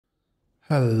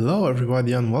Hello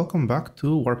everybody and welcome back to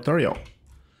Warptorio.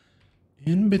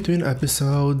 In between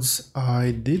episodes,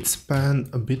 I did spend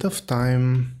a bit of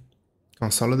time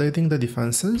consolidating the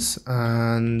defenses,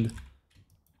 and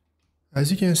as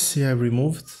you can see, I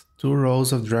removed 2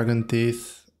 rows of dragon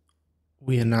teeth.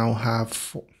 We now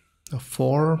have a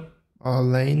 4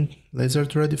 lane laser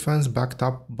turret defense backed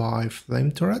up by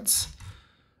flame turrets,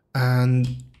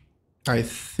 and I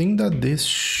think that this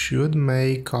should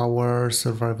make our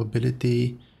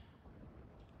survivability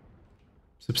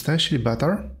substantially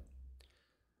better.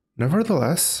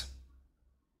 Nevertheless,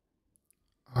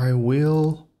 I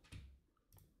will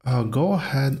go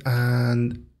ahead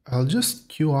and I'll just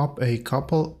queue up a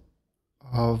couple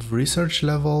of research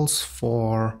levels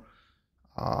for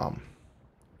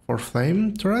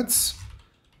flame turrets.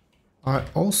 I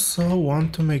also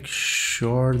want to make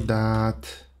sure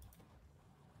that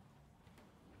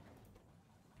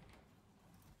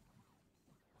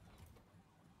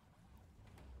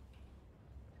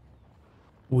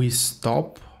we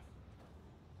stop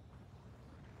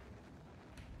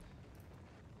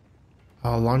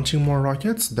launching more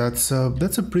rockets. That's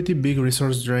a pretty big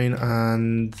resource drain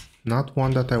and not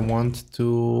one that I want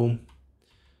to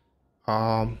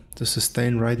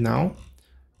sustain right now.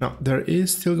 Now, there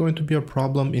is still going to be a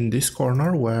problem in this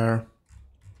corner where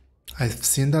I've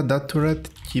seen that turret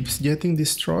keeps getting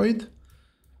destroyed.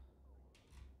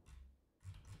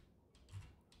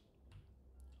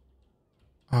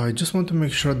 I just want to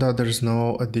make sure that there's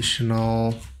no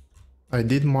additional... I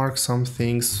did mark some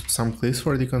things, some cliffs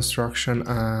for deconstruction,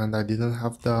 and I didn't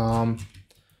have the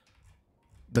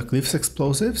cliffs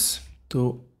explosives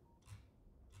to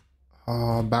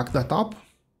back that up.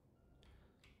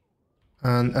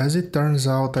 And as it turns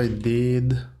out, I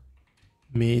did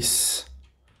miss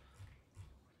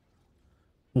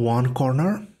one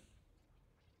corner.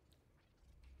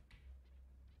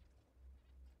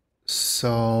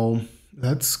 So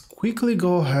let's quickly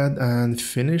go ahead and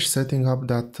finish setting up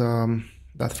that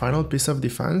that final piece of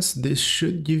defense. This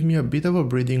should give me a bit of a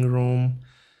breathing room.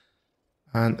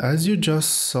 And as you just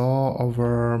saw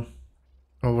over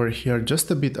here just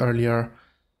a bit earlier,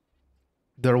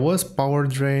 there was power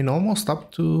drain almost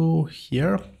up to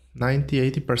here,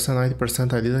 90, 80%,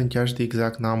 90%. I didn't catch the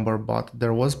exact number, but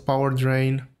there was power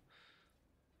drain,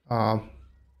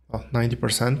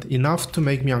 90%, enough to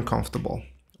make me uncomfortable.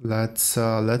 Let's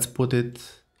put it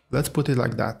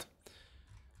like that.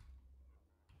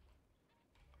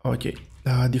 Okay,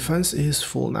 defense is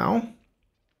full now,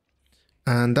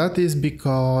 and that is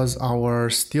because our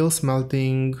steel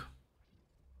smelting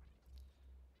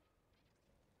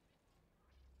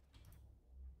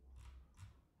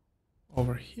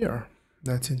over here.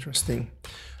 That's interesting.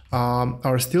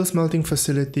 Our steel smelting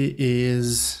facility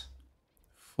is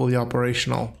fully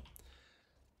operational.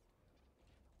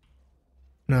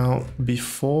 Now,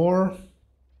 before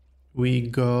we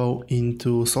go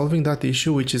into solving that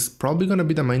issue, which is probably going to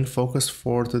be the main focus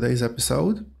for today's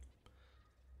episode,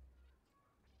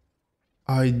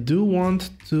 I do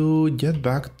want to get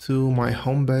back to my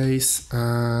home base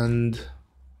and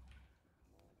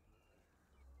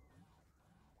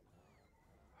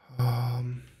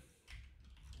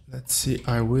let's see,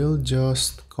 I will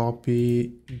just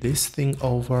copy this thing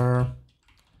over.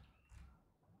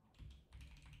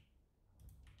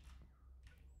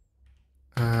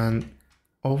 And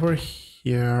over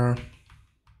here,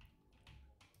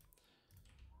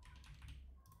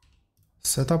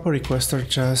 set up a requester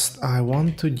chest. I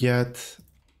want to get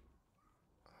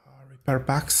repair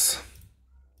packs.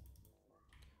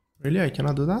 Really, I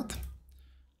cannot do that?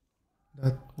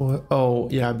 That was, oh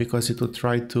yeah, because it would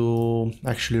try to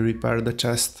actually repair the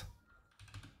chest.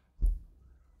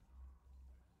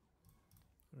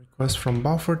 Request from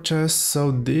buffer chest.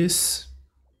 So this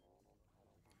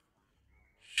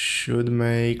should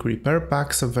make repair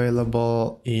packs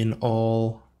available in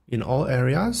all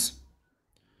areas,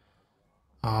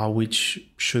 which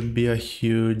should be a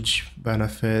huge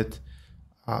benefit.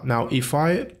 Now, if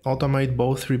I automate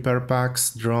both repair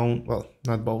packs, drone, well,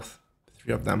 not both,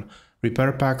 3 of them,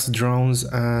 repair packs, drones,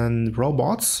 and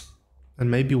robots, and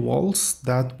maybe walls,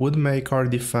 that would make our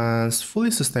defense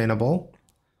fully sustainable.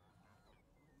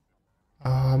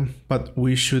 But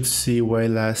we should see way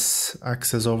less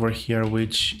access over here,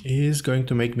 which is going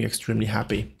to make me extremely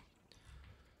happy.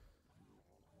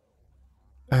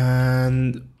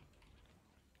 And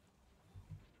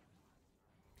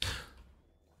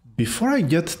before I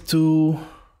get to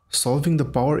solving the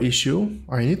power issue,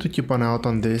 I need to keep an eye out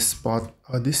on this, but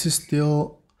this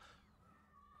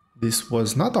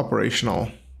was not operational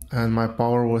and my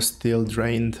power was still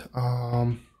drained.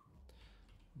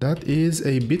 That is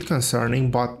a bit concerning,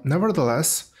 but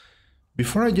nevertheless,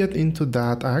 Before I get into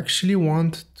that, I actually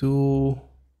want to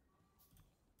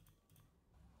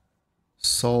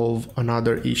solve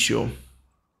another issue.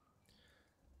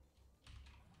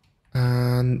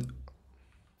 And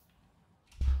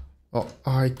well,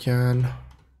 I can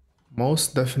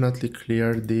most definitely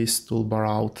clear this toolbar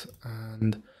out,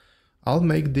 and I'll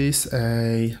make this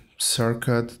a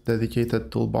circuit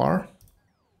dedicated toolbar.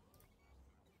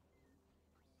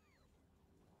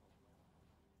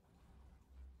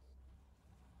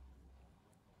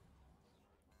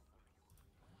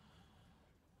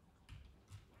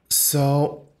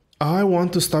 So I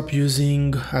want to stop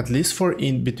using, at least for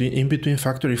in between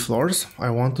factory floors,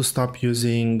 I want to stop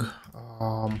using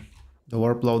the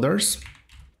warp loaders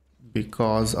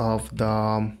because of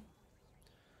the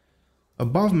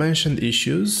above mentioned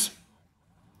issues.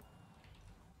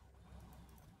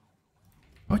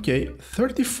 Okay,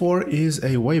 34 is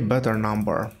a way better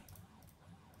number.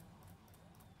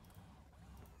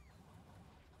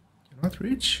 Cannot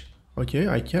reach? Okay,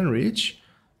 I can reach.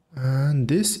 And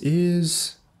this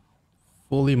is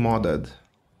fully modded.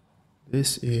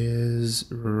 This is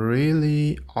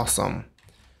really awesome.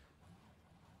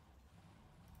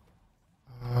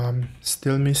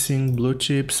 Still missing blue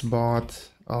chips, but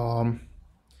well,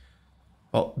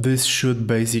 this should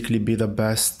basically be the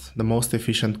best, the most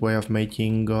efficient way of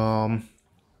making... do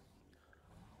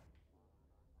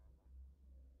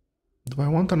I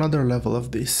want another level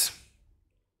of this?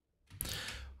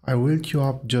 I will queue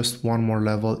up just one more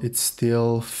level. It's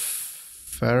still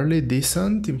fairly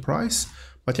decent in price,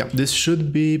 but yeah, this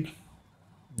should be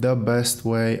the best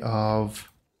way of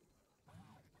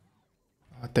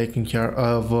taking care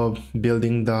of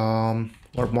building the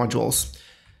warp modules.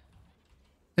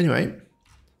 Anyway,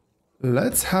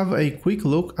 let's have a quick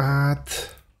look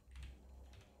at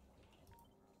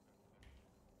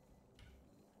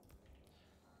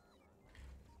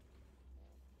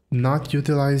not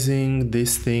utilizing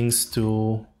these things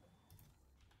to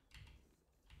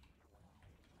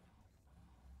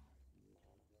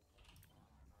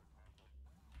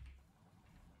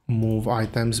move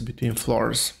items between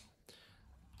floors.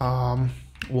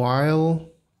 While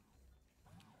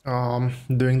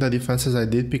doing the defenses, I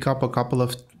did pick up a couple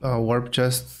of warp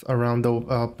chests around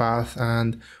the path,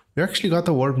 and we actually got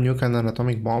a warp nuke and an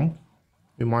atomic bomb.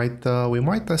 We might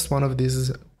test one of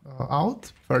these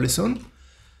out fairly soon.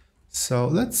 So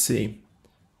let's see.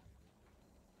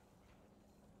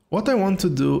 What I want to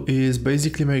do is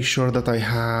basically make sure that I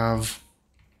have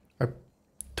a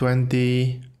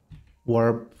 20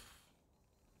 warp...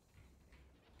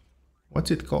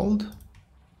 what's it called?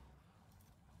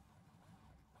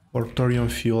 Warptorio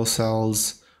fuel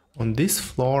cells on this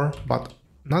floor, but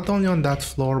not only on that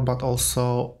floor, but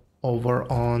also over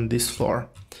on this floor.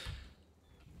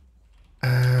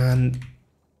 And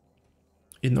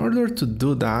in order to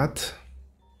do that,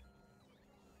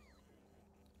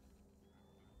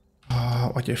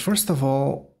 okay, first of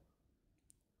all,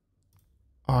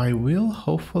 I will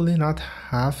hopefully not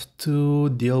have to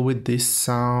deal with this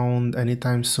sound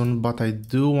anytime soon, but I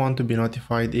do want to be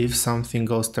notified if something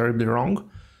goes terribly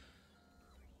wrong.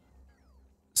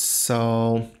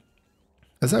 So,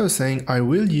 as I was saying, I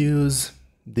will use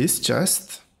this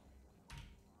chest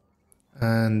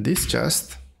and this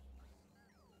chest.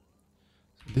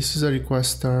 This is a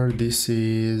requester, this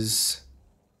is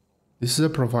a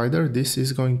provider, this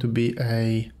is going to be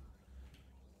a...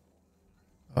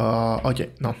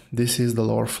 okay, no, this is the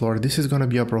lower floor, this is gonna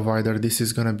be a provider, this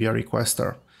is gonna be a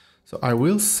requester. So I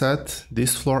will set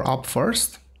this floor up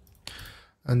first.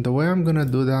 And the way I'm gonna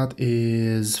do that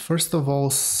is, first of all,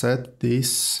 set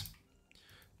this.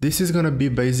 This is gonna be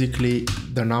basically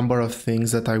the number of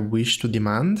things that I wish to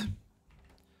demand.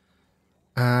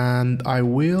 And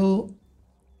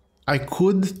I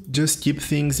could just keep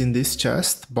things in this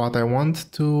chest, but I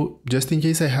want to, just in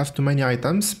case I have too many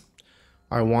items,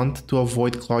 I want to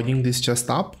avoid clogging this chest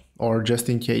up, or just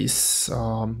in case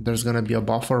there's gonna be a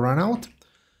buffer run out.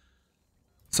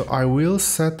 So I will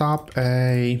set up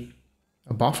a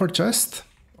buffer chest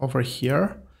over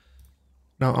here.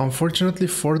 Now, unfortunately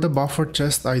for the buffer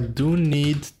chest, I do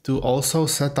need to also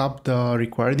set up the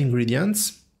required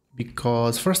ingredients,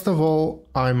 because first of all,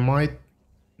 I might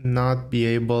not be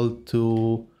able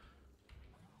to...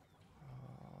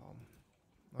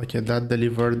 okay, that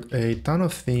delivered a ton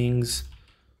of things.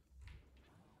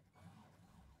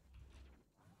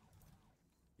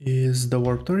 Is the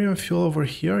Warptorio fuel over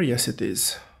here? Yes, it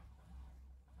is.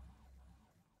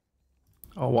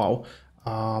 Oh wow.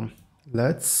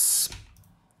 Let's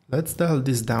dial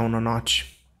this down a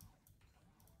notch.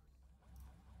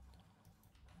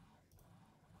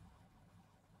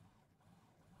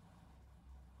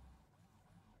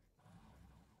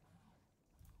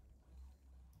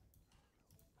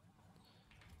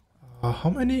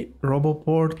 How many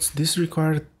roboports? This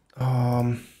required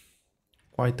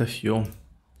quite a few.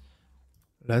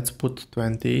 Let's put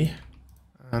 20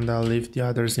 and I'll leave the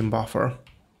others in buffer.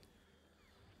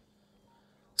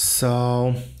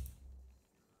 So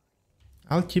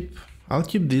I'll keep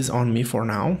these on me for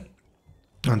now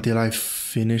until I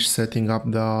finish setting up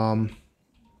the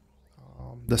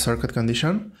circuit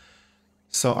condition.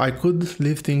 So I could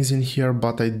leave things in here,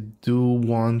 but I do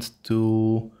want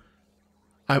to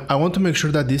I want to make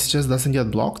sure that this chest doesn't get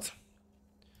blocked.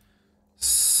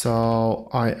 So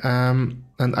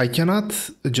I cannot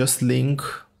just link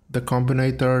the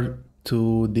combinator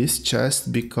to this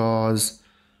chest, because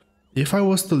if I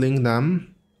was to link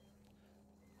them,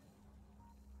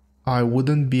 I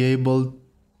wouldn't be able.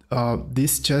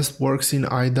 This chest works in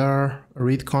either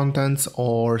read contents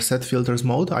or set filters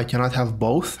mode. I cannot have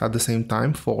both at the same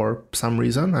time for some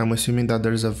reason. I'm assuming that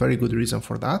there's a very good reason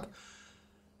for that.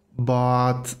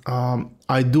 But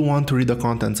I do want to read the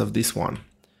contents of this one.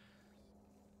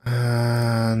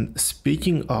 And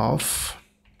speaking of,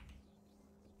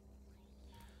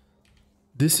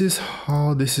 this is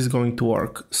how this is going to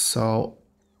work. So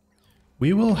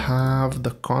we will have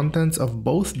the contents of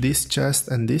both this chest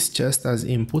and this chest as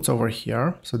inputs over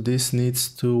here. So this needs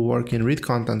to work in read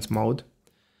contents mode.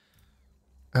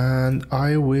 And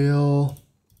I will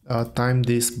time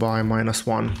this by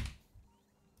 -1.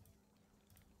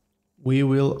 We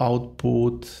will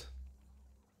output,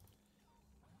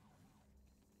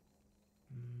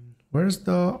 where's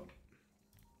the,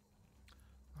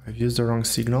 I've used the wrong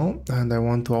signal and I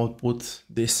want to output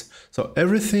this. So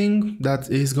everything that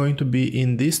is going to be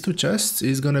in these two chests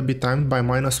is going to be timed by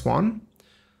 -1.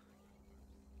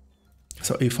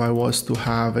 So if I was to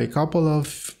have a couple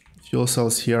of fuel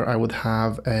cells here, I would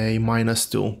have a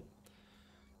 -2.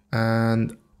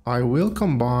 And I will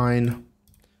combine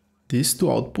these two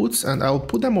outputs and I'll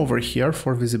put them over here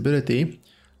for visibility.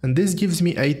 And this gives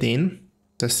me 18,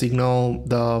 the signal,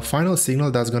 the final signal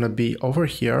that's going to be over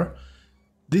here.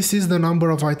 This is the number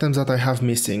of items that I have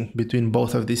missing between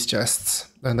both of these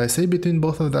chests. And I say between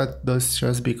both of those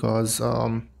chests because,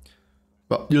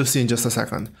 well, you'll see in just a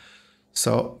second.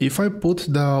 So if I put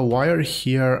the wire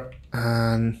here,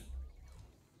 and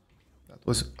that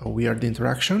was a weird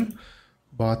interaction,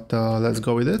 but let's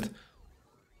go with it.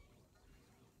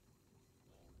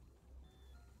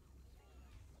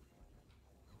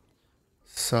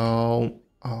 So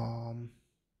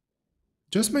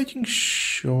just making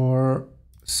sure,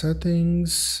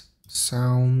 settings,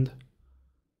 sound.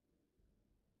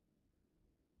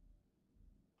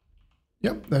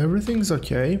 Yep, everything's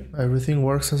okay. Everything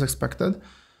works as expected.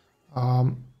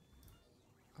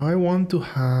 I want to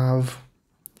have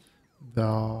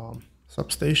the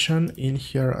substation in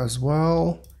here as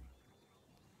well.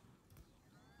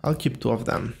 I'll keep 2 of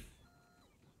them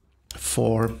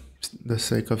for the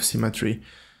sake of symmetry.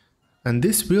 And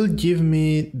this will give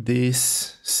me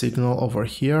this signal over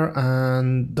here.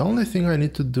 And the only thing I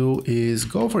need to do is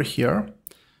go over here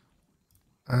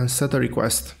and set a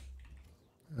request.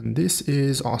 And this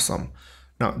is awesome.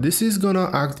 Now, this is gonna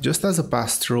act just as a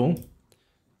pass-through.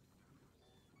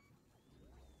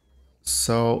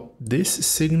 So this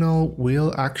signal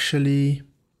will actually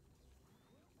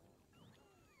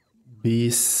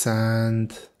be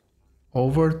sent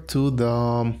over to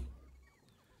the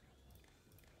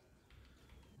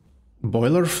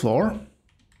boiler floor.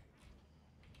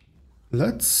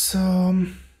 Let's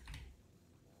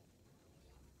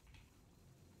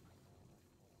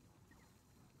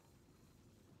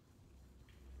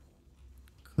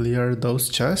clear those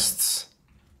chests.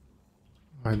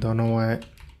 I don't know why,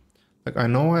 like, I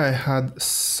know I had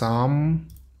some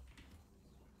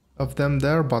of them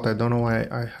there, but I don't know why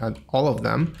I had all of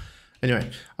them.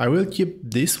 Anyway, I will keep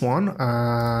this one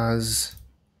as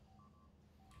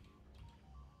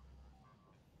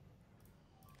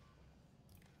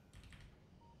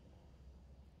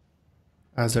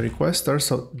a requester.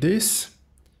 So this,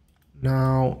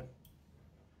 now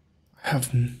I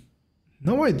have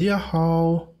no idea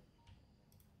how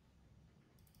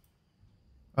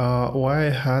why I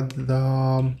had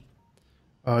the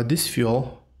this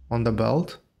fuel on the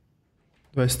belt.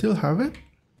 Do I still have it?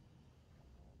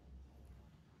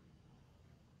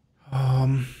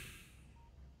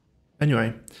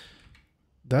 Anyway,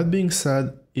 that being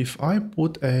said, if I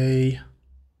put a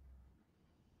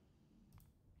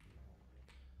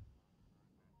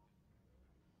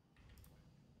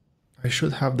I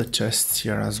should have the chests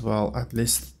here as well, at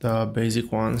least the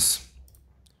basic ones.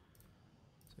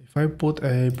 If I put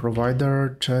a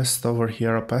provider chest over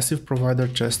here, a passive provider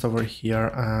chest over here,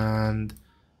 and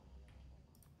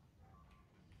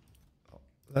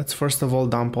let's first of all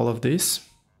dump all of this.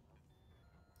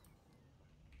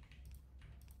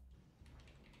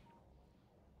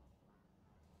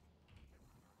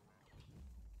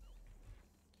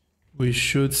 we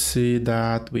should see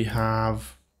that we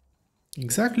have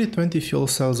exactly 20 fuel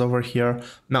cells over here.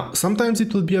 Now, sometimes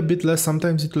it will be a bit less,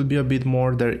 sometimes it will be a bit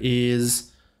more. There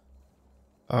is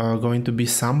going to be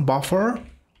some buffer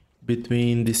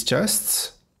between these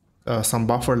chests, some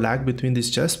buffer lag between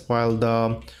these chests while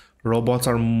the robots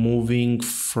are moving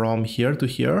from here to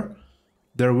here.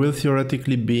 There will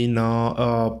theoretically be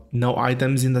no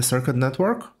items in the circuit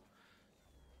network,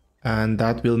 and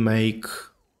that will make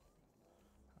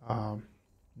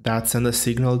that send a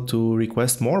signal to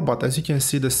request more. But as you can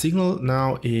see, the signal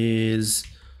now is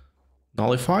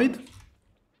nullified.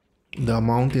 The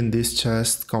amount in this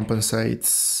chest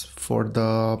compensates for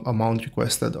the amount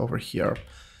requested over here.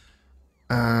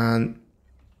 And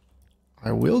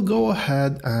I will go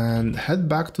ahead and head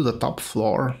back to the top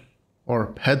floor,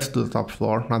 or head to the top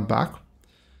floor, not back,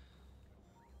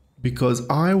 because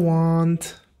I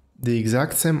want the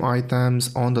exact same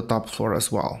items on the top floor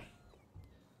as well.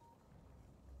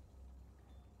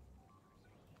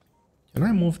 Can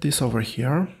I move this over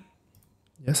here?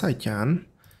 Yes, I can.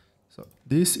 So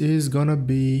this is gonna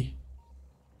be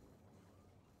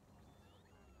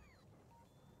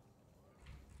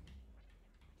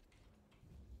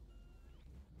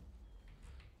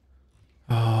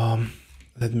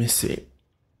let me see.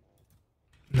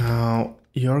 Now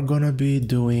you're gonna be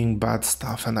doing bad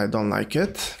stuff and I don't like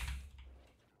it.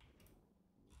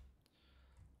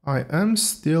 I am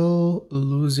still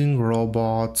losing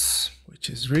robots, which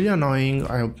is really annoying.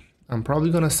 I'm probably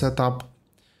gonna set up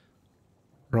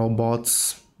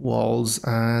robots, walls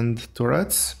and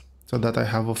turrets so that I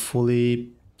have a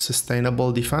fully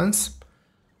sustainable defense.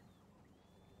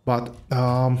 But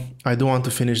I do want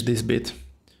to finish this bit.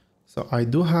 So I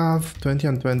do have 20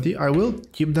 and 20. I will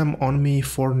keep them on me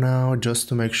for now just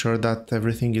to make sure that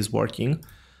everything is working.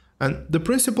 And the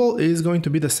principle is going to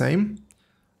be the same.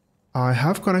 I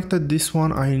have connected this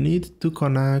one. I need to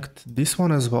connect this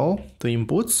one as well to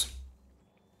inputs.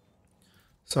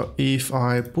 So if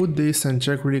I put this and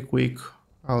check really quick,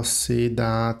 I'll see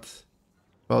that,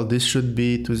 well, this should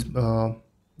be to,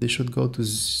 this should go to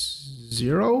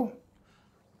 0.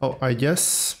 Oh, I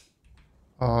guess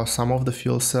some of the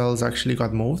fuel cells actually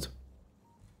got moved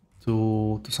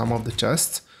to some of the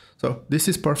chests. So this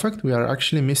is perfect. We are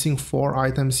actually missing 4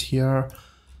 items here.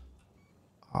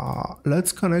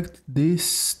 Let's connect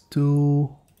this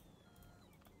to...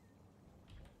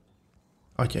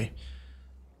 Okay.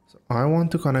 So I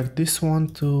want to connect this one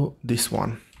to this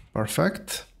one.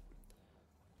 Perfect.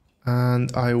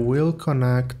 And I will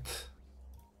connect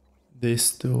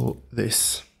this to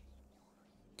this.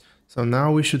 So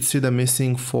now we should see the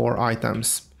missing 4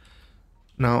 items.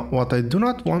 Now, what I do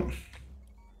not want...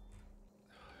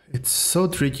 It's so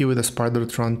tricky with a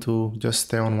Spidertron to just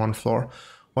stay on one floor.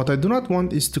 What I do not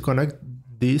want is to connect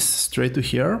this straight to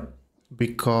here,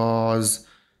 because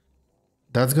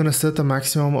that's gonna set a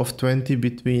maximum of 20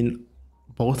 between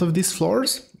both of these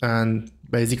floors, and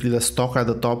basically the stock at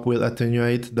the top will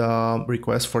attenuate the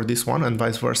request for this one and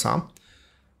vice versa.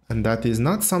 And that is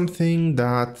not something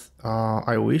that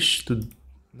I wish to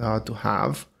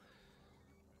have.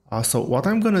 So what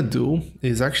I'm gonna do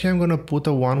is actually I'm gonna put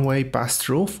a one-way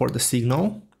pass-through for the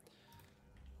signal.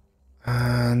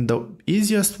 And the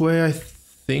easiest way I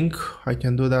think I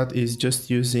can do that is just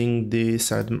using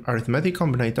this arithmetic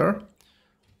combinator.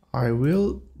 I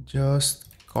will just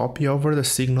copy over the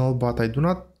signal, but I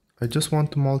just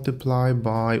want to multiply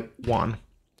by 1.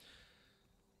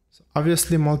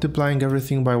 Obviously, multiplying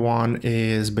everything by 1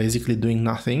 is basically doing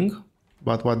nothing,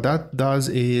 but what that does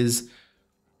is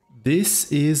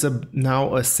this is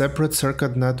now a separate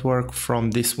circuit network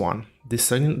from this one. The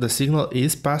signal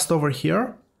is passed over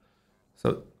here,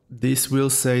 so this will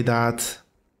say that,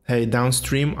 hey,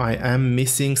 downstream I am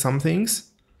missing some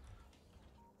things.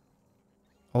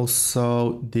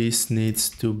 Also, this needs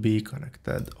to be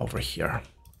connected over here.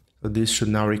 So this should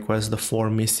now request the 4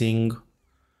 missing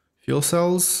fuel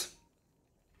cells.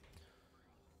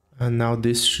 And now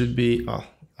this should be,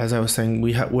 as I was saying,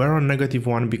 we're on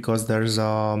 -1 because there's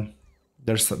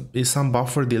some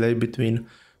buffer delay between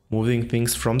moving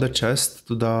things from the chest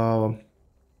to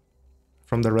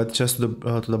from the red chest to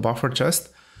the buffer chest.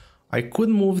 I could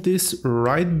move this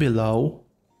right below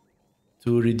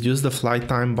to reduce the flight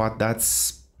time, but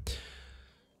that's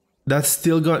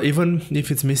still gonna, even if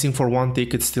it's missing for 1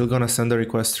 tick, it's still gonna send the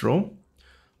request through.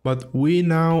 But we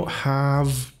now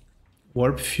have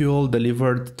warp fuel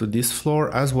delivered to this floor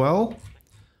as well.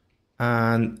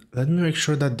 And let me make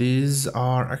sure that these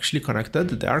are actually connected.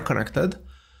 They are connected.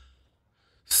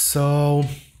 So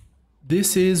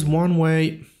this is one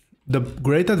way. The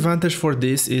great advantage for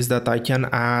this is that I can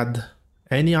add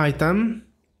any item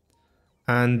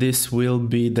and this will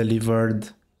be delivered.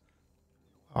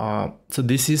 So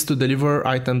this is to deliver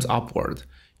items upward.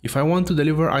 If I want to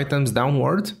deliver items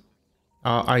downward,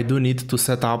 I do need to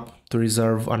set up to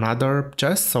reserve another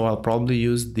chest, so I'll probably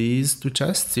use these two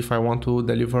chests if I want to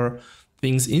deliver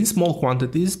things in small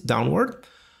quantities downward.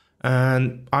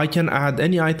 And I can add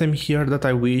any item here that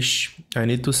I wish. I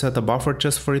need to set a buffer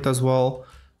chest for it as well,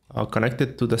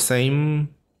 connected to the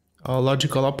same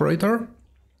logical operator,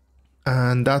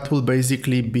 and that will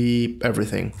basically be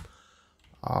everything.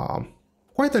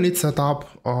 Quite a neat setup.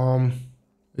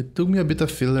 It took me a bit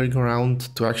of fiddling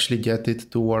around to actually get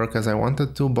it to work as I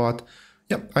wanted to, but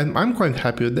yeah, I'm quite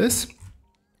happy with this.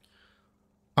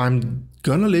 I'm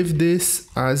gonna leave this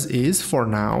as is for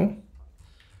now,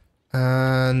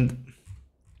 and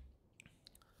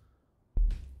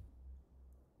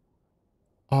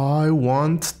I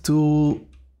want to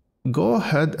go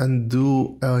ahead and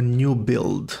do a new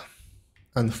build.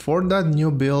 And for that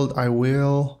new build, I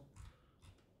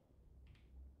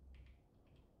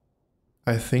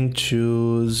think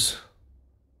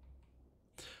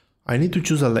I need to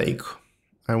choose a lake.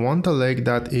 I want a lake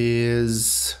that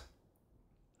is,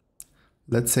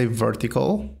 let's say,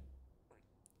 vertical.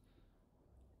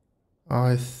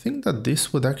 I think that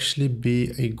this would actually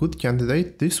be a good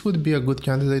candidate. This would be a good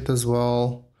candidate as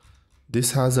well.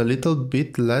 This has a little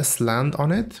bit less land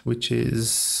on it, which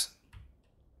is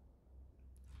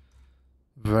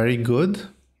very good.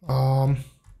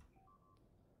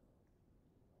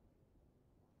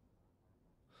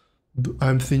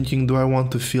 I'm thinking, do I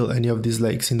want to fill any of these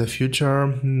lakes in the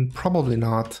future? Probably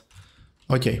not.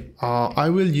 Okay, I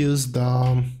will use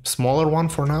the smaller one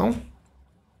for now.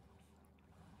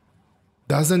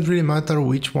 Doesn't really matter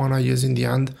which one I use in the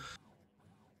end.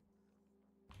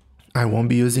 I won't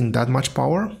be using that much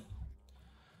power.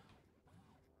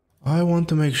 I want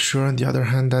to make sure, on the other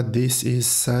hand, that this is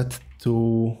set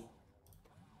to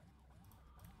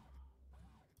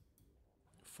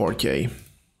 4K.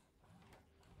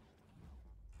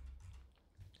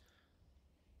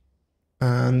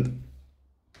 And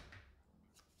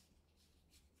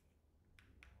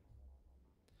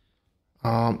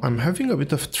I'm having a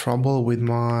bit of trouble with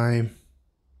my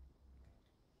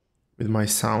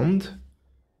sound.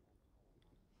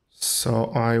 So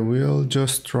I will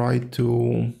just try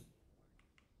to...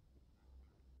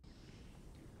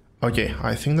 Okay,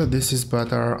 I think that this is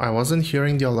better. I wasn't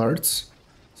hearing the alerts,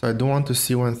 so I do want to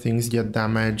see when things get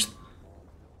damaged.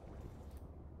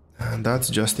 And that's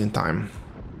just in time.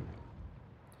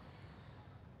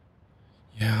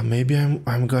 Yeah, maybe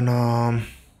I'm gonna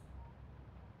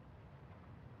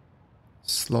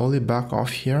slowly back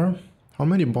off here. How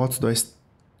many bots do I...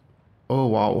 Oh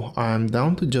wow, I'm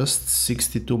down to just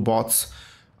 62 bots.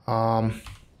 I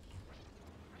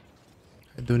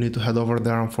do need to head over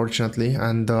there, unfortunately,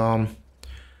 and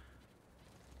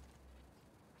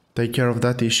take care of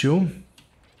that issue.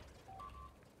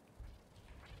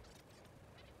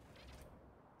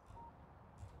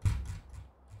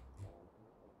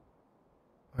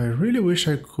 I really wish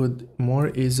I could more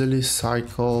easily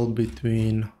cycle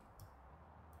between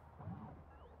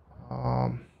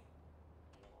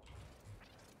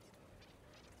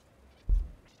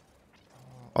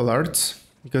alerts,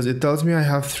 because it tells me I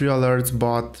have 3 alerts,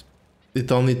 but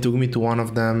it only took me to one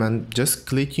of them, and just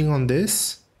clicking on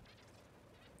this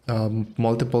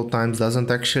multiple times doesn't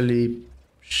actually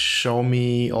show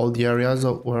me all the areas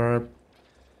where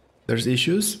there's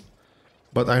issues.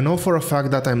 But I know for a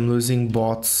fact that I'm losing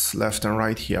bots left and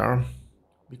right here,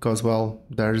 because, well,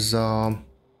 there's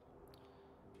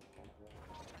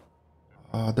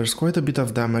quite a bit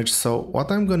of damage. So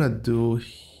what I'm gonna do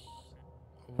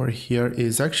over here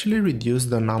is actually reduce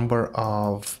the number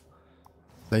of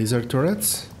laser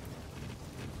turrets.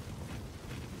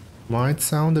 Might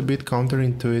sound a bit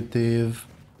counterintuitive.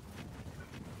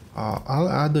 I'll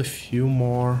add a few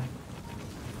more.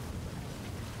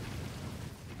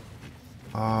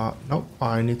 Nope,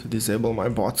 I need to disable my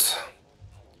bots.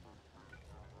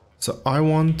 So I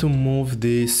want to move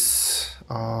this,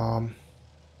 let's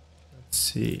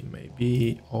see,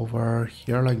 maybe over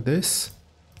here like this.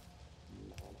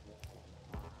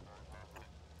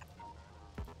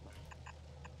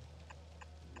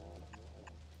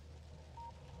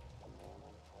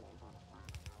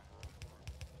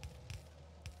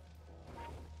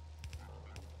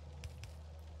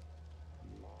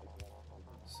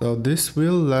 So this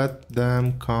will let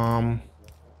them come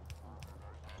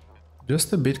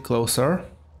just a bit closer.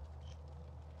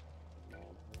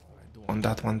 I do want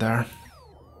that one there.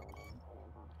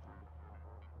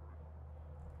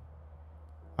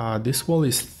 This wall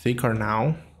is thicker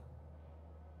now,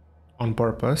 on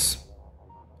purpose.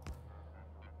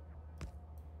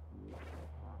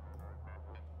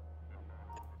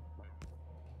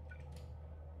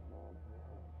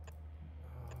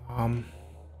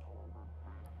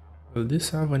 Will this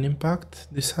have an impact?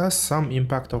 This has some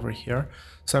impact over here.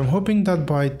 So I'm hoping that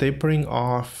by tapering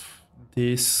off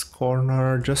this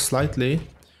corner just slightly,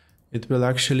 it will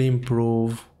actually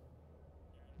improve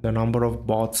the number of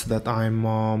bots that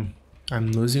I'm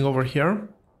losing over here.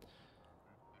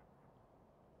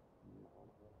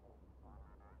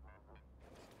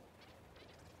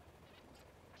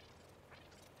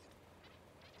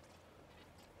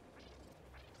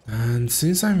 And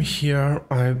since I'm here,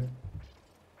 I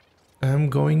am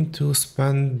going to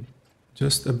spend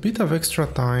just a bit of extra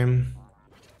time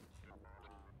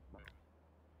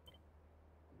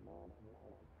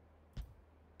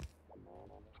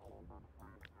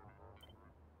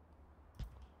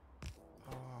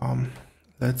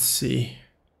let's see.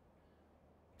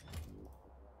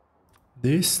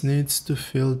 This needs to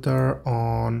filter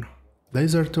on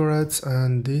laser turrets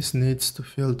and this needs to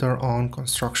filter on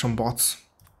construction bots.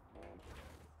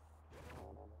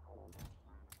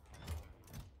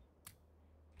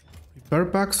 Repair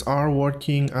packs are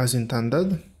working as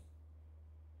intended.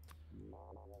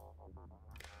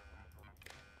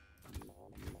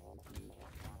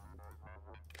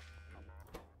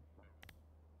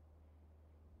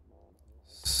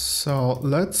 So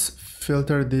let's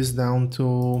filter this down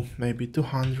to maybe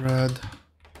 200. I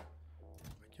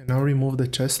can now remove the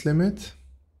chest limit.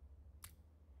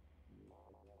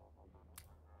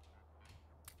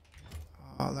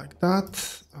 Like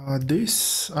that.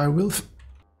 This I will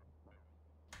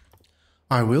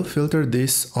filter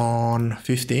this on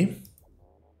 50.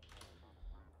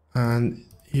 And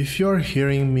if you're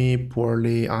hearing me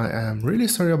poorly, I am really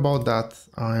sorry about that.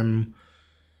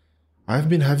 I've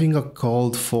been having a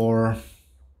cold for a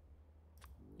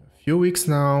few weeks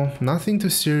now. Nothing too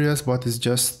serious, but it's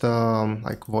just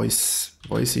like voice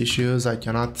issues. I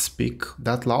cannot speak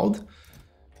that loud.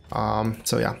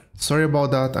 So yeah, sorry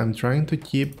about that. I'm trying to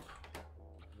keep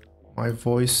my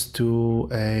voice to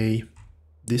a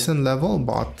decent level,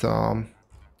 but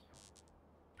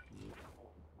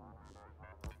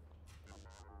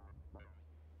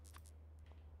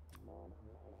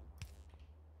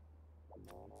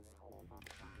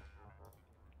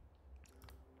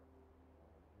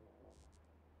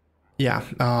yeah,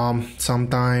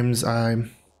 sometimes my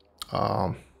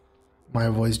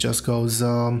voice just goes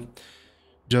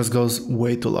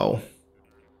way too low.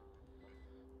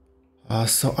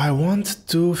 So I want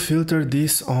to filter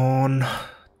this on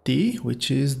T,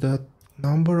 which is the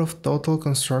number of total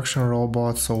construction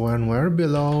robots. So when we're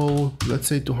below, let's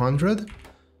say 200,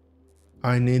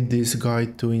 I need this guy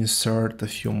to insert a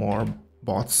few more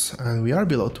bots, and we are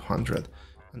below 200.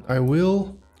 And I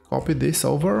will copy this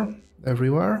over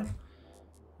everywhere.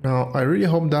 Now I really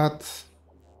hope that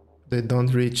they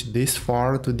don't reach this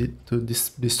far to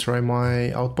destroy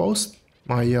my outpost,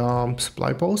 my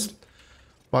supply post,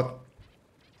 but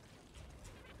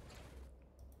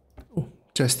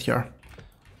just here.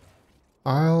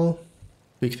 I'll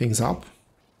pick things up.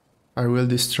 I will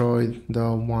destroy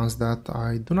the ones that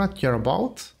I do not care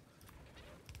about.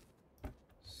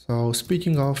 So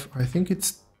speaking of, I think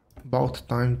it's about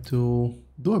time to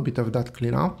do a bit of that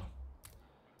cleanup.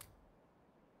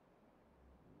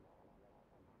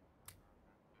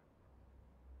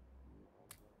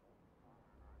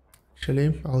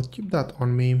 Actually, I'll keep that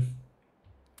on me.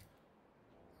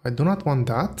 I do not want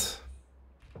that.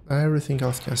 Everything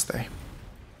else can stay.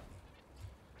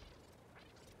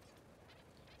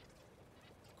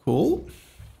 Cool.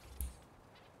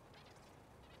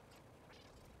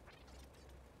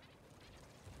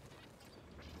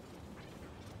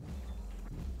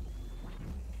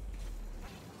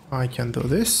 I can do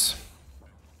this.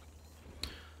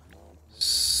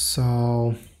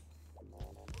 So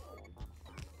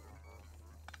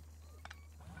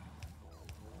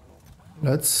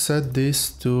let's set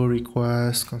this to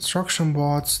request construction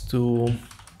bots to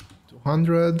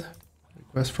 200,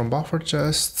 request from buffer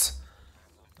chests,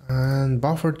 and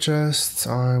buffer chests,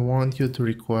 I want you to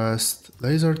request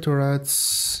laser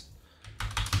turrets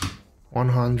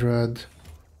 100.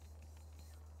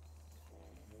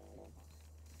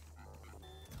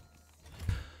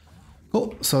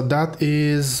 Cool, so that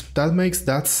makes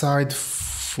that side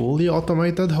fully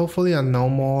automated hopefully, and no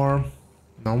more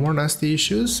nasty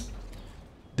issues.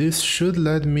 This should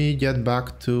let me get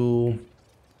back to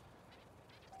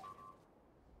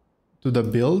the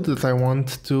build that I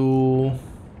want to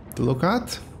look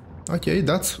at. Okay,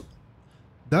 that's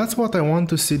what I want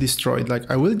to see destroyed.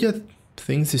 Like, I will get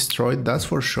things destroyed, that's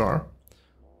for sure,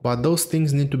 but those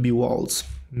things need to be walls,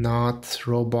 not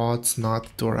robots, not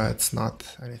turrets,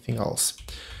 not anything else.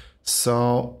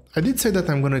 So I did say that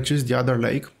I'm gonna choose the other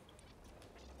lake.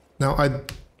 Now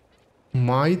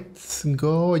might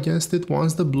go against it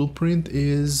once the blueprint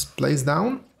is placed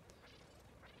down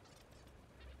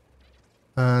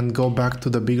and go back to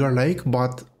the bigger lake,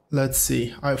 but let's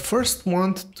see. I first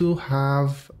want to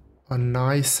have a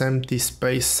nice empty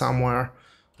space somewhere.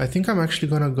 I think I'm actually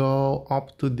gonna go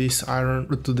up to this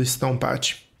stone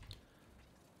patch.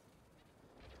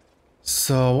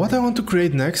 So what I want to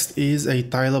create next is a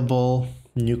tileable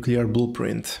nuclear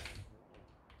blueprint.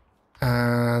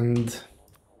 And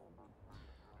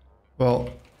well,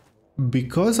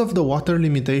 because of the water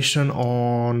limitation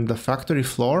on the factory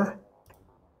floor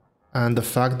and the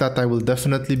fact that I will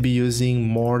definitely be using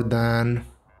more than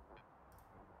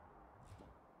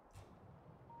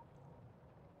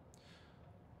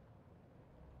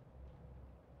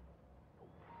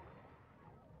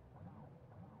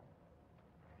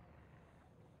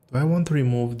do I want to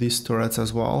remove these turrets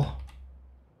as well?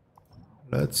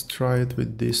 Let's try it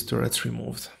with these turrets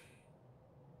removed.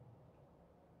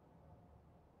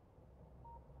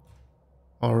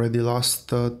 Already lost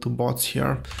 2 bots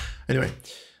here. Anyway,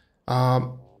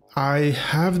 I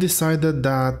have decided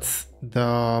that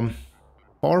the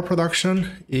power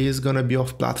production is gonna be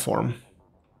off platform.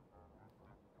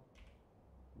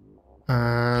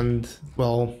 And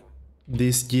well,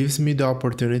 this gives me the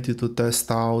opportunity to test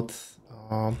out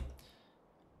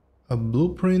a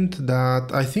blueprint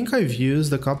that I think I've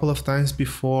used a couple of times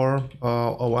before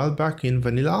a while back in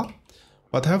vanilla,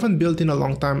 but haven't built in a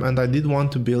long time, and I did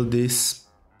want to build this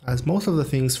as most of the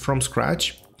things from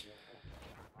scratch.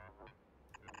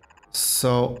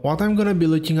 So what I'm gonna be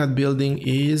looking at building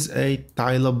is a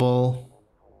tileable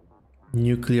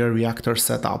nuclear reactor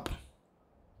setup.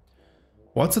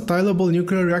 What's a tileable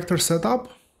nuclear reactor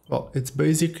setup? Well, it's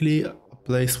basically a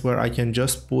place where I can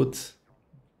just put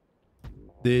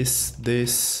this,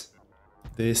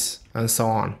 and so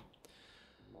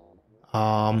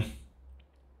on.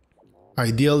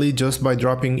 Ideally just by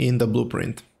dropping in the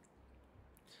blueprint.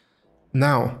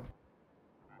 Now,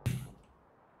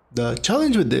 the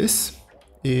challenge with this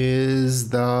is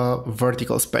the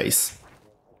vertical space.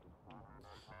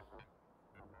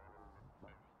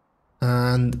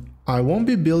 And I won't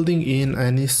be building in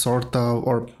any sort of,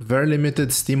 or very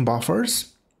limited steam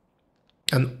buffers.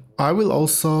 And I will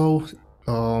also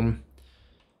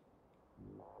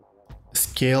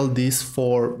scale this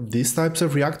for these types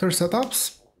of reactor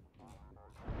setups.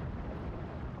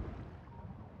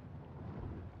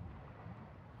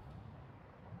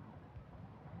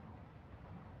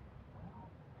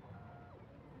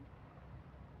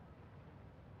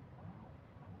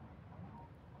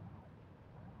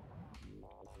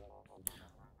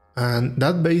 And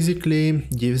that basically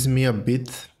gives me a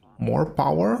bit more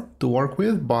power to work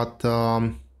with, but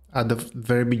at the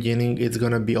very beginning it's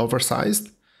gonna be oversized.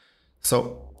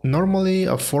 So normally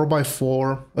a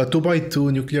 4x4, a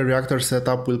 2x2 nuclear reactor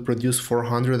setup will produce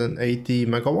 480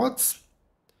 megawatts.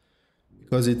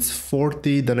 Because it's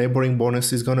 40, the neighboring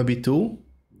bonus is gonna be 2.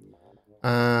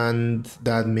 And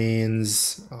that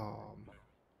means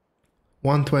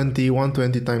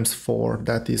 120 times 4,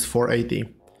 that is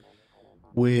 480.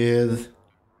 With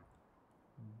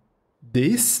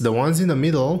this, the ones in the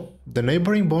middle, the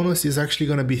neighboring bonus is actually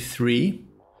gonna be 3.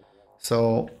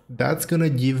 So that's gonna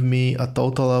give me a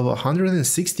total of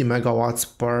 160 megawatts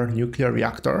per nuclear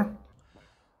reactor.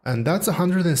 And that's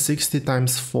 160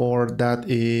 times 4, that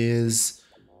is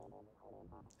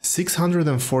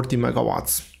 640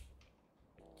 megawatts.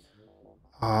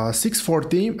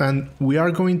 640, and we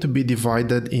are going to be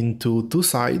divided into 2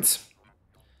 sides.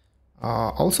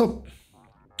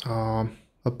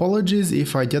 Apologies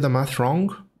if I get the math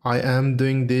wrong. I am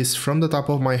doing this from the top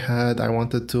of my head. I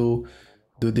wanted to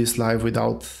do this live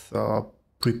without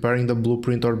preparing the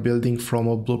blueprint or building from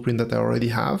a blueprint that I already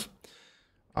have.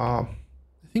 I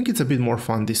think it's a bit more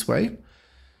fun this way.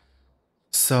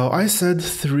 So I said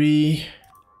 3.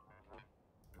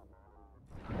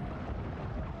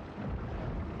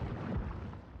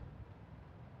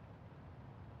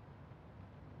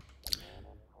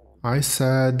 I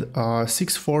said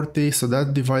 640, so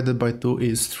that divided by 2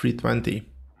 is 320.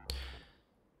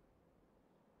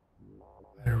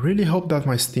 I really hope that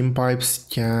my steam pipes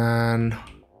can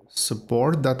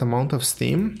support that amount of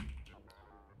steam.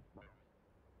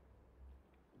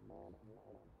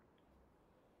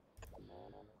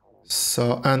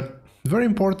 So, and very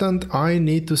important, I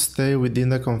need to stay within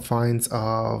the confines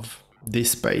of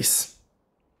this space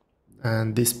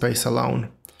and this space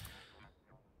alone.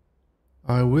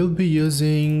 I will be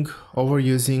overusing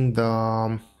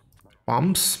the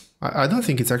pumps. I don't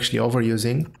think it's actually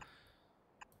overusing.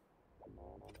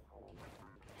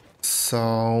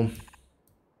 So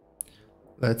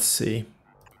let's see.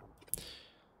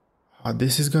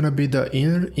 This is gonna be the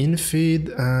in feed,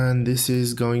 and this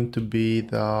is going to be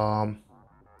the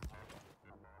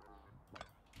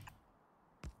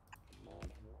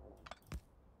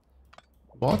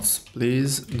bots.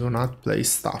 Please do not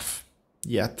place stuff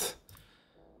yet.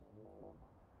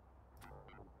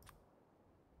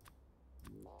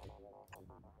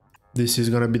 This is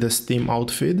gonna be the steam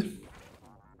outfeed.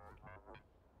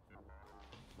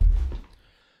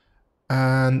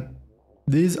 And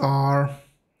these are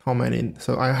how many?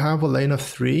 So I have a lane of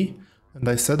 3, and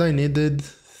I said I needed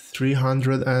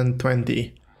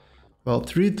 320. Well,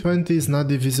 320 is not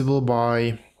divisible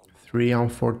by 3,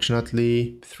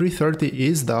 unfortunately. 330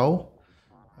 is though.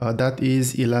 That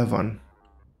is 11.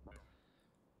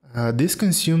 This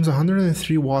consumes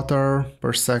 103 water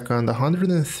per second.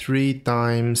 103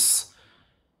 times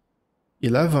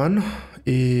 11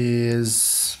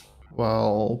 is,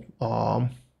 well,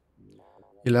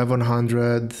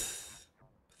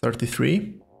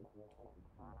 1133,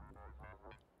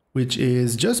 which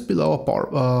is just below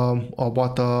what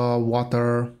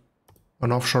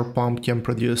an offshore pump can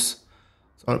produce.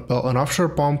 So, well, an offshore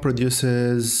pump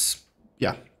produces,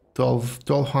 yeah,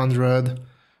 1200,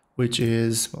 which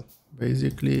is, well,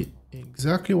 basically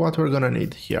exactly what we're gonna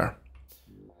need here.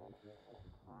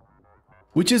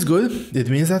 Which is good. It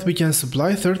means that we can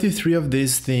supply 33 of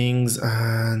these things,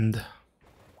 and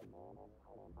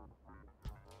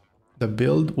the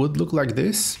build would look like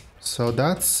this. So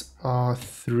that's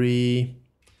 3.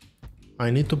 I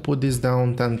need to put this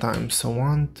down 10 times. So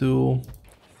 1, 2,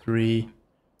 3,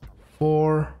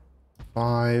 4,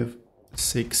 5,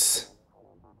 6,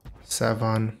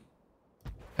 7,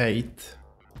 8,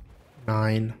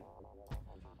 9,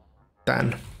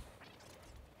 10.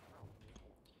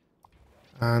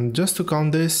 And just to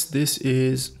count this, this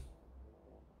is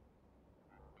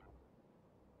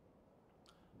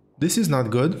not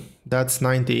good. That's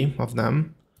 90 of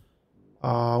them.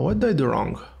 What did I do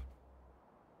wrong?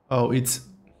 Oh, it's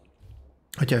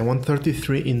okay. I want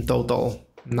 33 in total,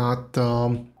 not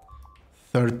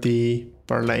 30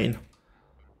 per lane.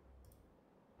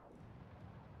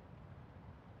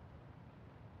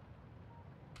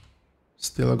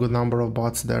 Still a good number of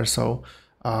bots there. So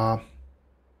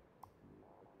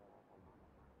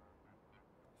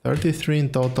 33 in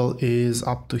total is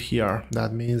up to here.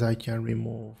 That means I can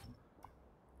remove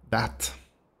that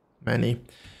many.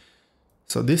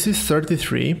 So this is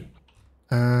 33,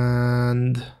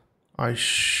 and I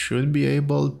should be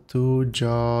able to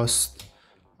just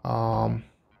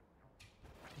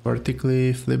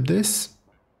vertically flip this.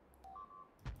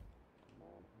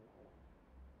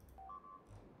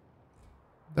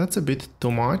 That's a bit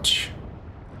too much.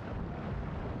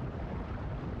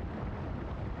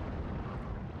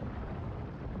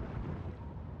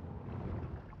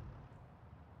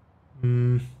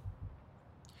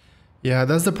 Yeah,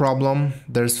 that's the problem.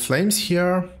 There's flames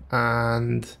here,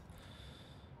 and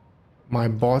my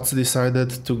bots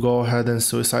decided to go ahead and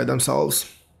suicide themselves.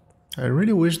 I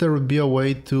really wish there would be a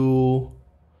way to,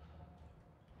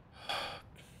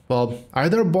 well,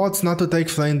 either bots not to take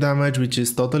flame damage, which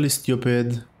is totally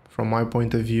stupid from my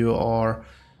point of view, or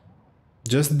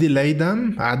just delay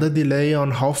them, add a delay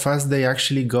on how fast they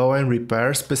actually go and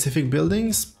repair specific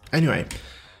buildings. Anyway,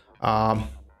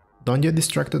 don't get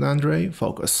distracted, Andre,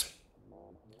 focus.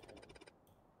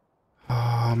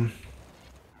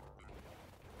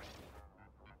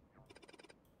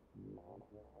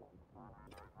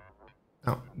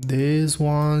 Now, these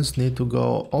ones need to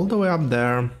go all the way up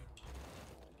there.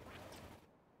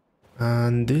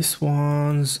 And these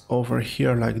ones over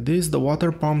here like this. The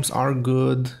water pumps are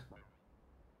good.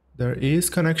 There is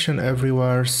connection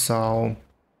everywhere, so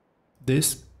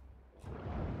this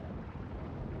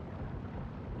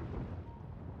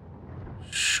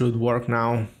should work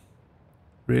now.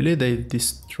 Really, they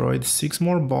destroyed 6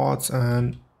 more bots,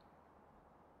 and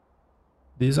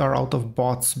these are out of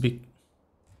bots.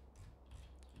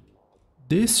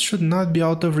 This should not be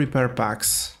out of repair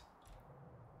packs.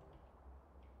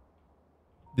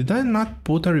 Did I not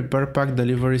put a repair pack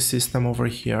delivery system over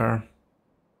here?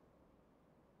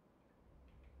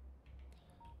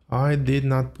 I did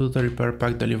not put a repair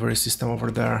pack delivery system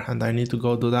over there, and I need to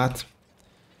go do that.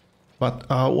 But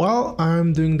while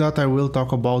I'm doing that, I will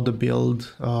talk about the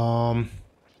build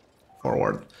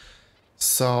forward.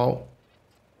 So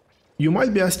you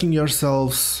might be asking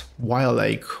yourselves, why a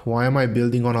lake? Why am I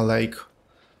building on a lake?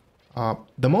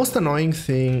 The most annoying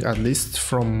thing, at least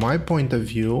from my point of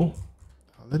view,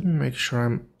 let me make sure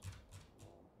I'm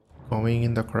going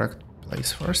in the correct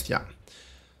place first. Yeah.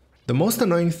 The most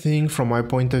annoying thing from my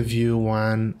point of view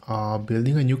when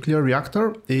building a nuclear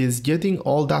reactor is getting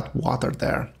all that water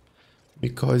there.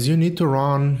 Because you need to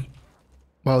run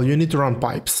Well, you need to run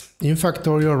pipes. In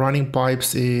Factorio, running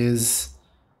pipes is,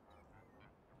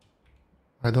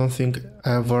 I don't think,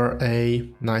 ever a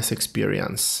nice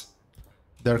experience.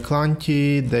 They're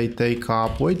clunky, they take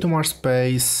up way too much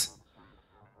space,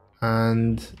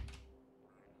 and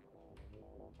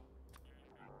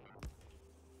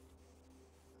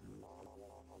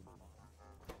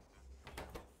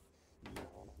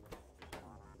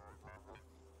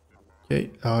okay,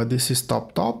 this is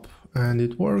top, and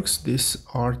it works. These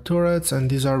are turrets, and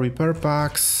these are repair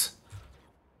packs.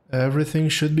 Everything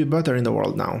should be better in the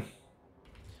world now.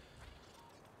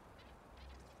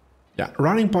 Yeah,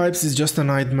 running pipes is just a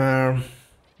nightmare.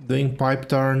 Doing pipe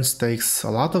turns takes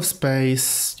a lot of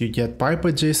space. You get pipe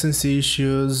adjacency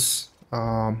issues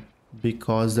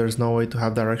because there's no way to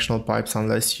have directional pipes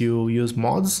unless you use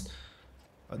mods.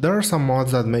 There are some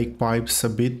mods that make pipes a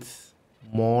bit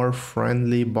more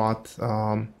friendly, but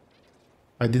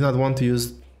I did not want to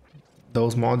use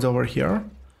those mods over here.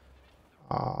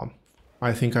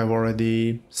 I think I've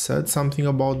already said something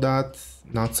about that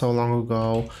not so long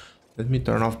ago. Let me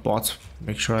turn off bots,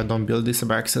 make sure I don't build this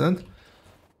by accident.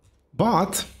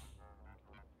 But,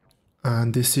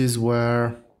 and this is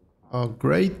where a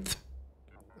great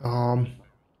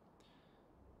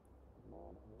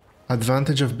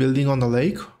advantage of building on the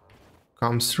lake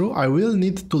comes through. I will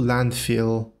need to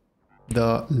landfill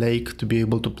the lake to be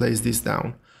able to place this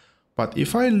down. But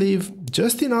if I leave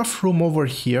just enough room over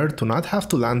here to not have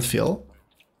to landfill,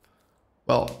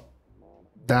 well,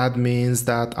 that means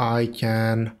that I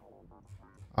can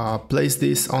place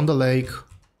this on the lake,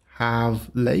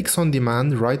 have lakes on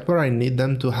demand right where I need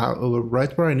them to have,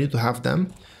 right where I need to have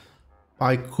them.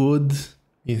 I could,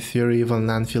 in theory, even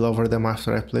landfill over them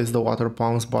after I place the water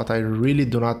pumps, but I really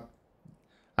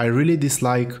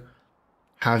dislike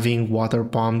having water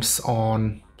pumps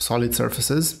on solid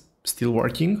surfaces still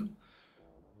working.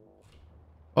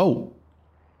 Oh.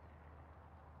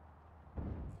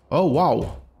 Oh,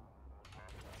 wow.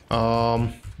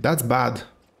 That's bad.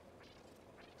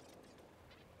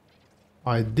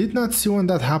 I did not see when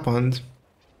that happened.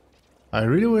 I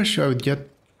really wish I would get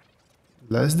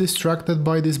less distracted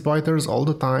by these biters all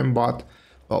the time, but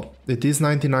well, it is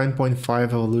 99.5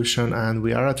 evolution and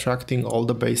we are attracting all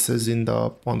the bases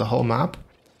on the whole map.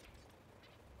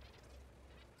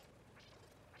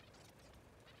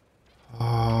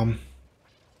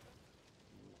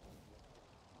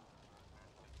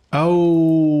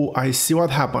 Oh, I see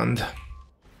what happened.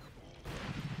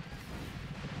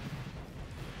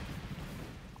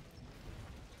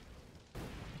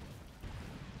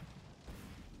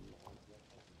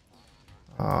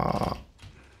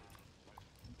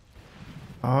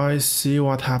 I see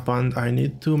what happened. I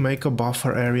need to make a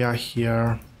buffer area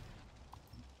here.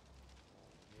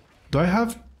 Do I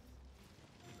have...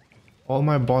 All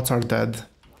my bots are dead.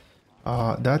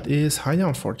 That is highly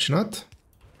unfortunate.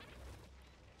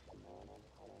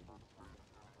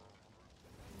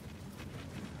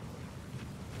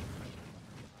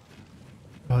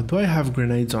 Do I have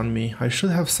grenades on me? I should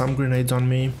have some grenades on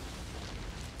me.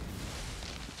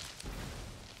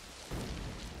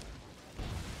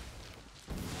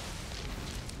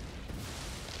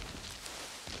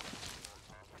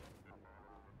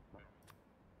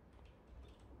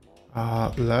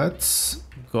 Let's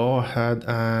go ahead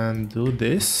and do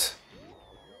this.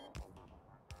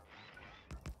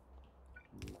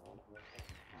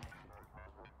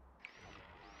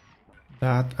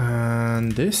 That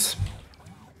and this.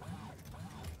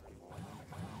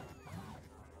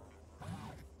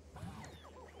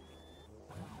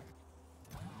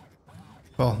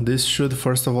 Well, this should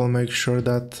first of all make sure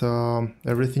that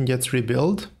everything gets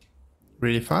rebuilt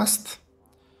really fast.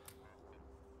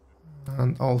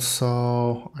 And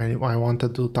also, I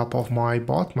wanted to top off my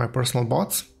bot, my personal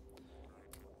bots.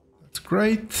 That's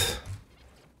great.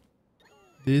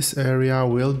 This area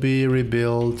will be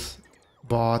rebuilt,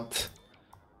 but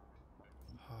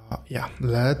yeah,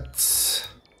 let's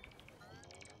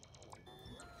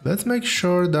make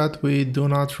sure that we do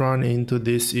not run into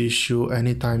this issue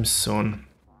anytime soon.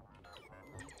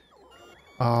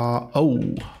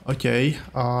 Oh, okay.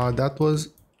 That was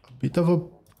a bit of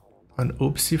an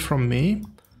oopsie from me.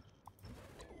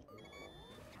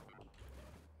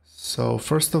 So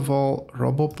first of all,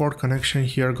 RoboPort connection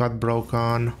here got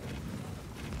broken.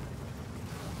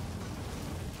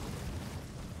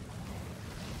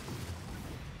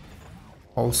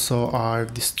 Also,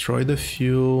 I've destroyed a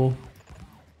few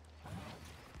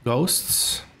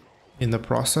ghosts in the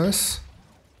process.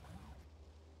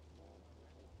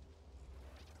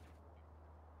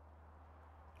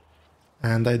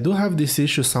 And I do have this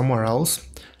issue somewhere else.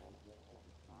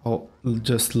 Oh,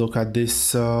 Just look at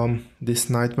this this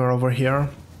nightmare over here.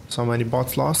 So many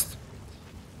bots lost.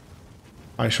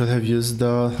 I should have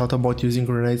thought about using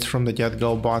grenades from the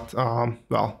get-go, but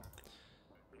well,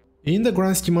 in the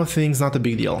grand scheme of things, not a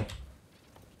big deal.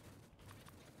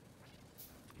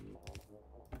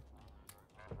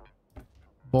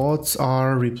 Bots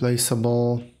are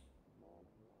replaceable.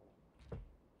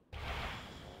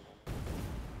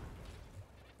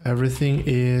 Everything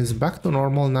is back to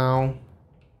normal now. I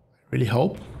really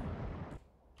hope.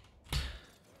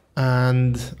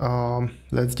 And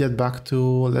let's get back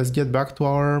to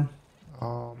our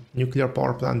nuclear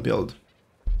power plant build.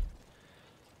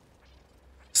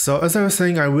 So as I was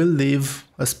saying, I will leave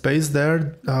a space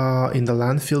there in the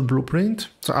landfill blueprint.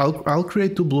 So I'll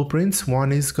create two blueprints.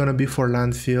 One is gonna be for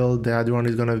landfill, the other one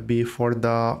is gonna be for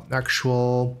the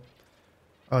actual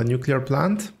nuclear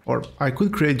plant. Or I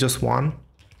could create just one.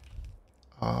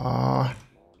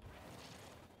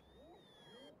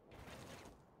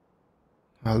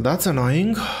 Well, that's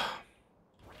annoying,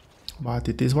 but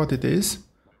it is what it is.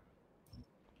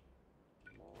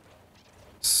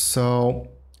 So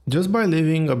just by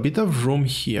leaving a bit of room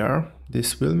here,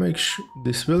 this will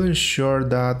ensure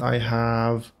that I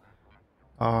have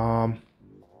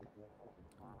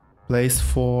place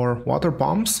for water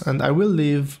pumps, and I will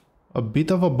leave a bit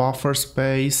of a buffer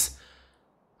space.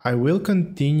 I will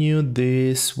continue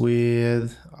this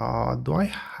with do I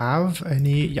have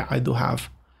any? Yeah, I do have.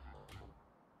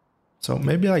 So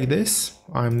maybe like this.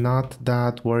 I'm not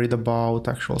that worried about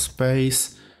actual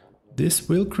space. This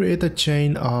will create a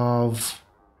chain of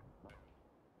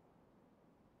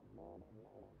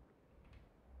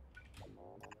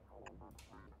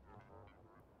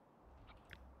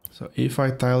so if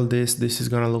I tile this, this is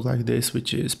gonna look like this,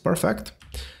 which is perfect.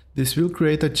 This will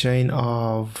create a chain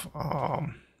of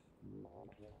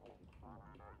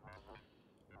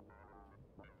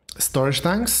storage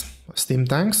tanks, steam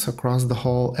tanks across the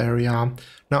whole area.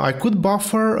 Now I could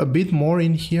buffer a bit more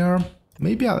in here.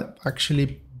 Maybe I'll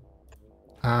actually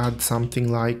add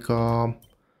something like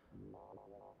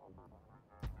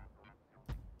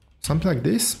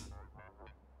this.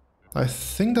 I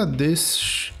think that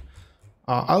this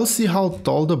I'll see how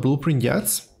tall the blueprint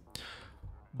gets.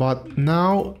 But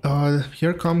now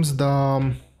here comes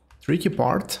the tricky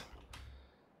part.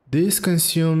 This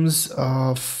consumes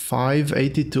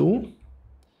 582.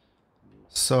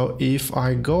 So if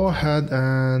I go ahead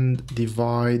and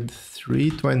divide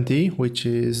 320, which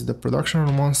is the production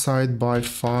on one side, by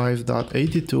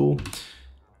 5.82,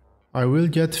 I will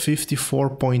get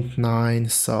 54.9.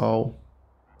 So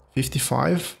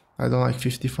 55. I don't like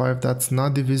 55. That's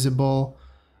not divisible.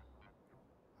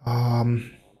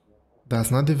 That's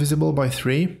not divisible by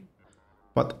 3.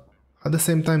 But at the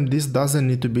same time, this doesn't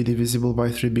need to be divisible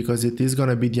by 3 because it is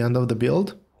gonna be the end of the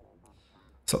build.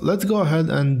 So let's go ahead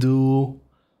and do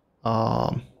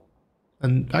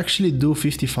actually do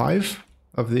 55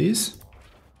 of these.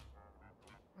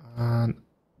 And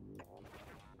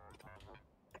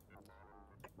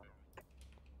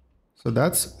so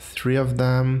that's 3 of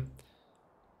them.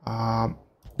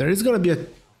 There is gonna be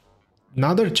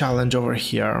another challenge over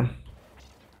here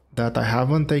that I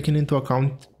haven't taken into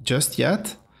account just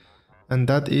yet. And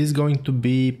that is going to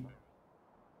be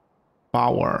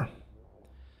power.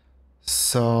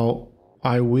 So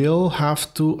I will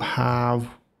have to have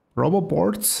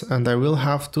roboports, and I will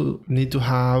need to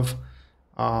have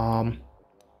power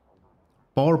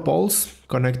poles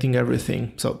connecting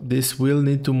everything. So this will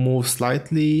need to move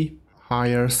slightly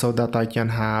higher so that I can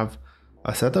have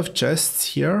a set of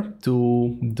chests here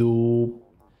to do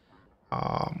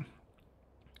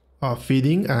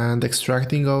feeding and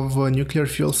extracting of nuclear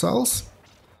fuel cells.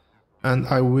 And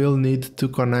I will need to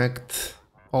connect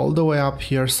all the way up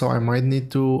here, so I might need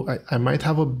to I might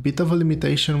have a bit of a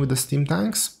limitation with the steam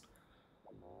tanks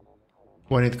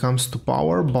when it comes to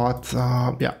power, but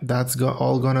yeah, that's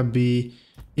all gonna be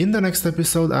in the next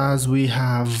episode, as we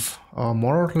have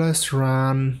more or less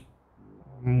ran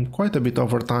quite a bit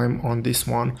over time on this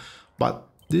one. But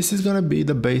this is gonna be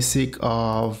the basic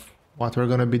of what we're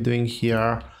gonna be doing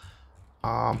here.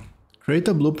 Create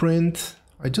a blueprint.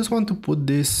 I just want to put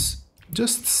this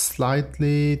just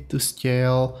slightly to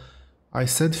scale. I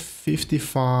said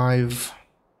 55,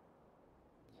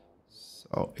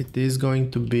 so it is going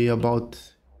to be about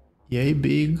yay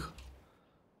big.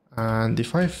 And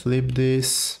if I flip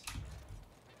this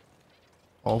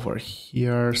over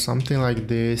here, something like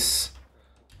this,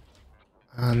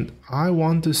 and I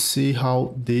want to see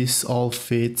how this all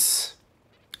fits.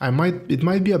 It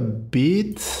might be a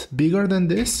bit bigger than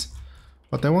this,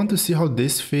 but I want to see how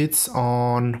this fits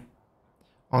on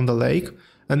the lake.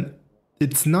 And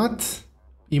it's not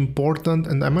important,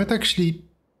 and I might actually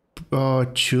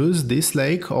choose this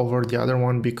lake over the other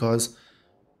one because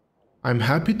I'm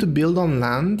happy to build on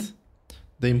land.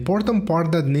 The important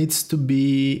part that needs to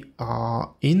be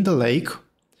in the lake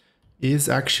is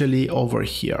actually over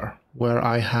here, where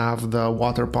I have the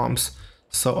water pumps.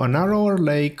 So a narrower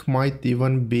lake might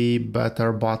even be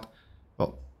better, but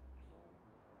well,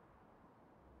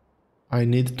 I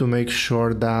need to make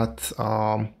sure that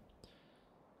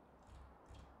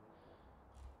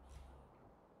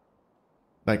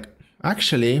like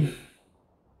actually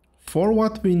for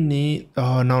what we need,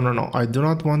 no, I do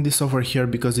not want this over here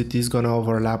because it is gonna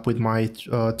overlap with my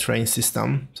train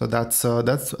system. So that's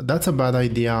a bad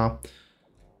idea.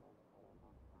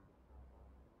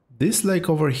 This lake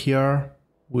over here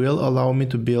will allow me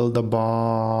to build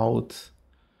about...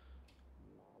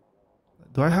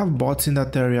 Do I have bots in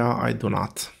that area? I do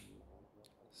not.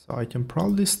 So I can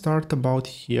probably start about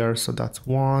here. So that's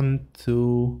 1,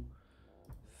 2,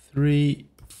 3,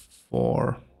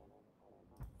 4,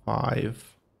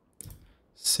 5,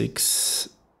 6,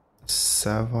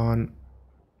 7,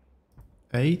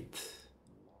 8.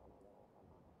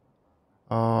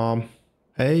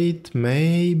 8,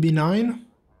 maybe 9.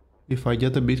 If I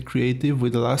get a bit creative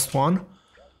with the last one.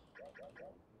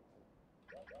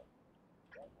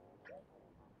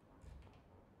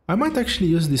 I might actually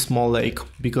use this small lake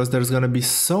because there's gonna be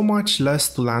so much less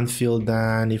to landfill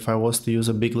than if I was to use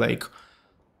a big lake.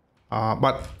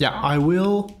 But yeah, I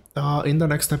will in the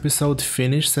next episode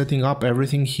finish setting up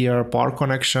everything here, power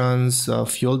connections,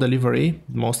 fuel delivery,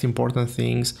 most important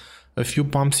things, a few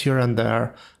pumps here and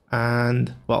there,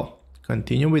 and well,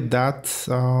 continue with that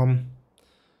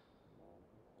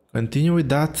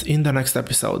in the next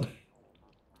episode.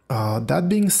 That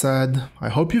being said, I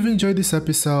hope you've enjoyed this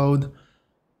episode.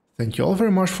 Thank you all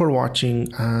very much for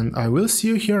watching, and I will see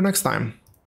you here next time.